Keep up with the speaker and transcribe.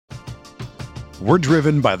We're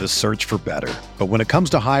driven by the search for better. But when it comes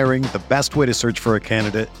to hiring, the best way to search for a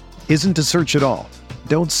candidate isn't to search at all.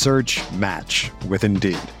 Don't search, match with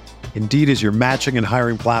Indeed. Indeed is your matching and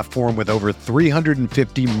hiring platform with over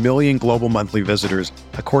 350 million global monthly visitors,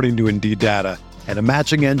 according to Indeed data, and a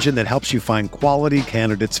matching engine that helps you find quality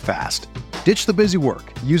candidates fast. Ditch the busy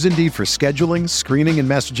work. Use Indeed for scheduling, screening, and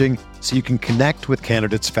messaging so you can connect with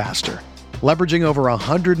candidates faster. Leveraging over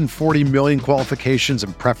 140 million qualifications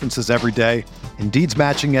and preferences every day, Indeed's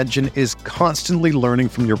matching engine is constantly learning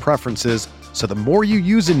from your preferences, so the more you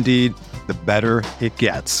use Indeed, the better it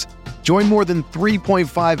gets. Join more than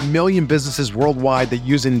 3.5 million businesses worldwide that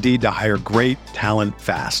use Indeed to hire great talent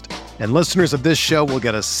fast. And listeners of this show will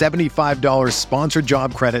get a $75 sponsored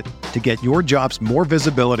job credit to get your jobs more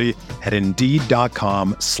visibility at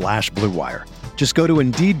Indeed.com/Blue Wire. Just go to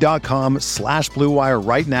Indeed.com/Blue Wire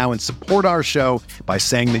right now and support our show by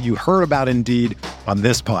saying that you heard about Indeed on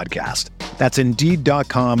this podcast. That's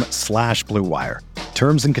Indeed.com/Blue Wire.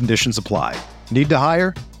 Terms and conditions apply. Need to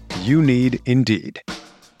hire? You need Indeed.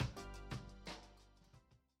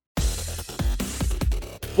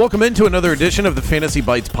 Welcome into another edition of the Fantasy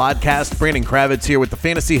Bites podcast. Brandon Kravitz here with the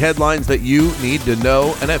fantasy headlines that you need to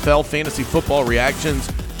know. NFL fantasy football reactions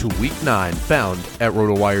to Week 9 found at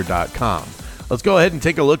rotowire.com. Let's go ahead and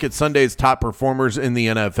take a look at Sunday's top performers in the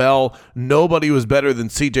NFL. Nobody was better than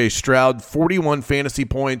C.J. Stroud. 41 fantasy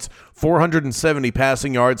points, 470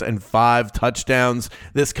 passing yards, and 5 touchdowns.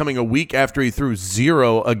 This coming a week after he threw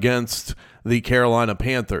 0 against the Carolina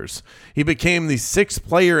Panthers. He became the 6th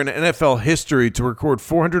player in NFL history to record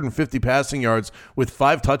 450 passing yards with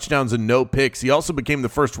 5 touchdowns and no picks. He also became the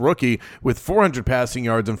first rookie with 400 passing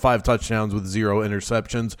yards and 5 touchdowns with 0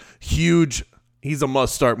 interceptions. Huge. He's a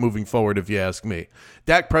must-start moving forward, if you ask me.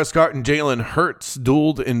 Dak Prescott and Jalen Hurts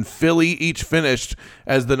dueled in Philly, each finished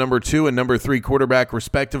as the number 2 and number 3 quarterback,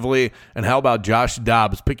 respectively. And how about Josh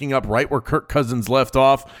Dobbs picking up right where Kirk Cousins left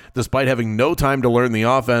off, despite having no time to learn the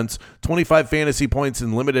offense? 25 fantasy points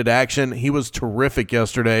in limited action. He was terrific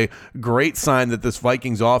yesterday. Great sign that this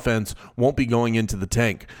Vikings offense won't be going into the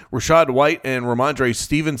tank. Rashad White and Ramondre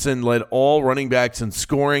Stevenson led all running backs in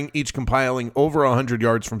scoring, each compiling over 100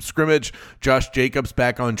 yards from scrimmage. Josh Jacobs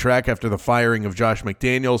back on track after the firing of Josh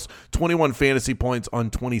McDaniels, 21 fantasy points on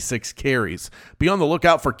 26 carries. Be on the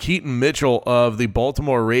lookout for Keaton Mitchell of the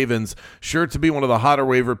Baltimore Ravens, sure to be one of the hotter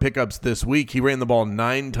waiver pickups this week. He ran the ball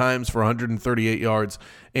 9 times for 138 yards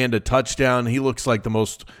and a touchdown. He looks like the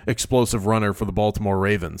most explosive runner for the Baltimore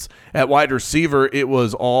Ravens. At wide receiver, it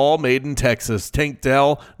was all made in Texas. Tank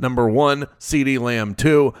Dell, number 1, CeeDee Lamb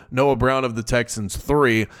 2, Noah Brown of the Texans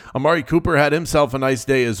 3. Amari Cooper had himself a nice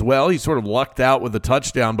day as well. He sort of lucked out with a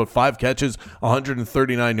touchdown, but 5 catches,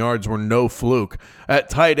 139 yards were no fluke. At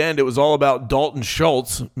tight end, it was all about Dalton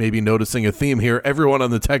Schultz. Maybe noticing a theme here. Everyone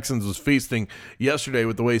on the Texans was feasting yesterday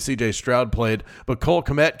with the way C.J. Stroud played, but Cole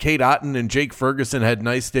Kmet, Kate Otten, and Jake Ferguson had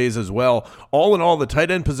nice days as well. All in all, the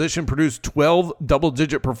tight end position produced 12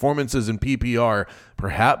 double-digit performances in PPR.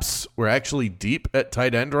 Perhaps we're actually deep at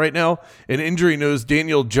tight end right now. In injury news,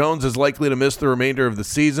 Daniel Jones is likely to miss the remainder of the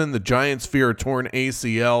season. The Giants fear a torn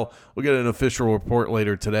ACL. We'll get an official report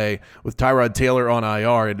later today. With Tyrod Taylor on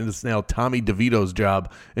IR, it is now Tommy DeVito's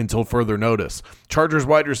job until further notice. Chargers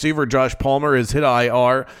wide receiver Josh Palmer is hit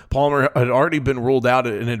IR. Palmer had already been ruled out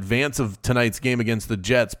in advance of tonight's game against the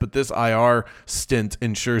Jets, but this IR stint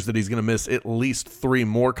ensures that he's going to miss at least 3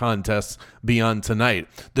 more contests beyond tonight.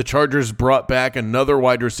 The Chargers brought back another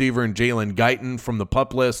wide receiver in Jalen Guyton from the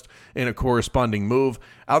PUP list in a corresponding move.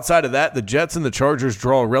 Outside of that, the Jets and the Chargers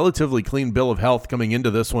draw a relatively clean bill of health coming into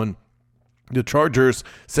this one. The Chargers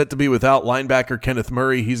set to be without linebacker Kenneth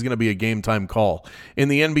Murray. He's going to be a game-time call. In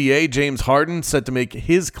the NBA, James Harden set to make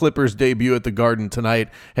his Clippers debut at the Garden tonight.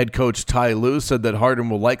 Head coach Ty Lue said that Harden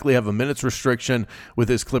will likely have a minutes restriction with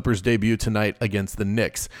his Clippers debut tonight against the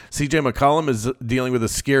Knicks. CJ McCollum is dealing with a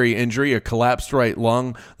scary injury, a collapsed right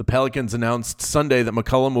lung. The Pelicans announced Sunday that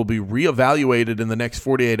McCollum will be reevaluated in the next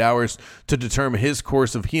 48 hours to determine his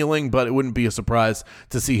course of healing, but it wouldn't be a surprise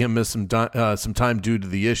to see him miss some time due to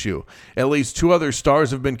the issue. At least 2 other stars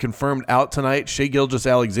have been confirmed out tonight. Shai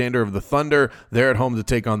Gilgeous-Alexander of the Thunder, they're at home to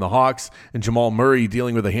take on the Hawks. And Jamal Murray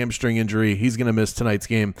dealing with a hamstring injury. He's going to miss tonight's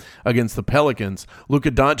game against the Pelicans. Luka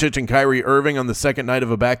Doncic and Kyrie Irving on the second night of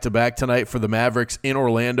a back-to-back tonight for the Mavericks in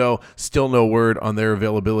Orlando. Still no word on their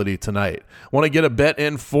availability tonight. Want to get a bet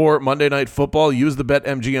in for Monday Night Football? Use the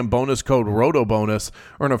BetMGM bonus code ROTOBONUS.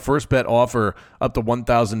 Earn a first bet offer up to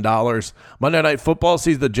 $1,000. Monday Night Football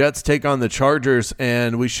sees the Jets take on the Chargers,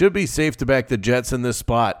 and we should be safe to back the Jets in this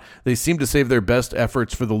spot. They seem to save their best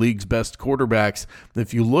efforts for the league's best quarterbacks.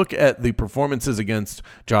 If you look at the performances against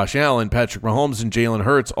Josh Allen, Patrick Mahomes, and Jalen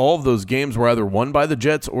Hurts, all of those games were either won by the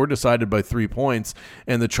Jets or decided by 3 points,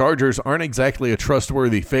 and the Chargers aren't exactly a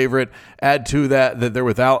trustworthy favorite. Add to that they're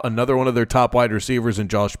without another one of their top wide receivers in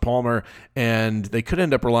Josh Palmer, and they could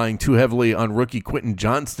end up relying too heavily on rookie Quentin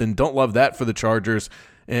Johnston. Don't love that for the Chargers.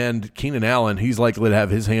 And Keenan Allen, he's likely to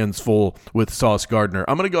have his hands full with Sauce Gardner.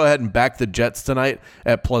 I'm going to go ahead and back the Jets tonight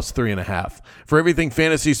at plus 3.5. For everything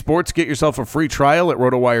fantasy sports, get yourself a free trial at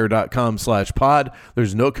rotowire.com/pod.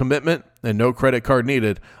 There's no commitment and no credit card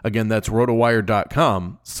needed. Again, that's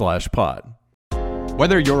rotowire.com/pod.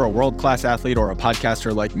 Whether you're a world-class athlete or a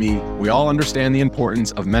podcaster like me, we all understand the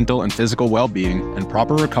importance of mental and physical well-being and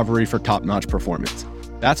proper recovery for top-notch performance.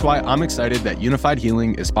 That's why I'm excited that Unified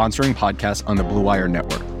Healing is sponsoring podcasts on the Blue Wire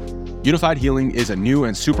Network. Unified Healing is a new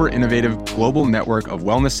and super innovative global network of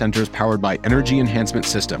wellness centers powered by Energy Enhancement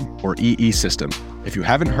System, or EE System. If you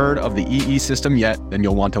haven't heard of the EE System yet, then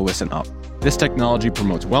you'll want to listen up. This technology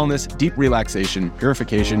promotes wellness, deep relaxation,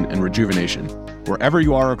 purification, and rejuvenation. Wherever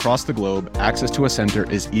you are across the globe, access to a center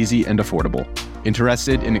is easy and affordable.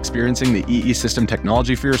 Interested in experiencing the EE System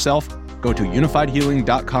technology for yourself? Go to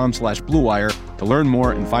unifiedhealing.com/bluewire to learn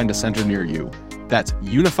more and find a center near you. That's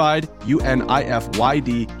unified,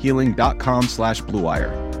 UNIFYD,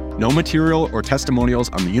 healing.com/bluewire. No material or testimonials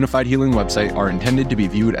on the Unified Healing website are intended to be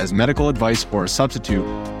viewed as medical advice or a substitute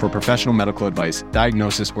for professional medical advice,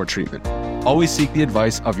 diagnosis, or treatment. Always seek the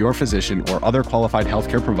advice of your physician or other qualified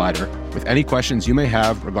healthcare provider with any questions you may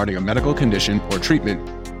have regarding a medical condition or treatment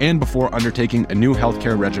and before undertaking a new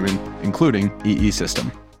healthcare regimen, including EE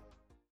System.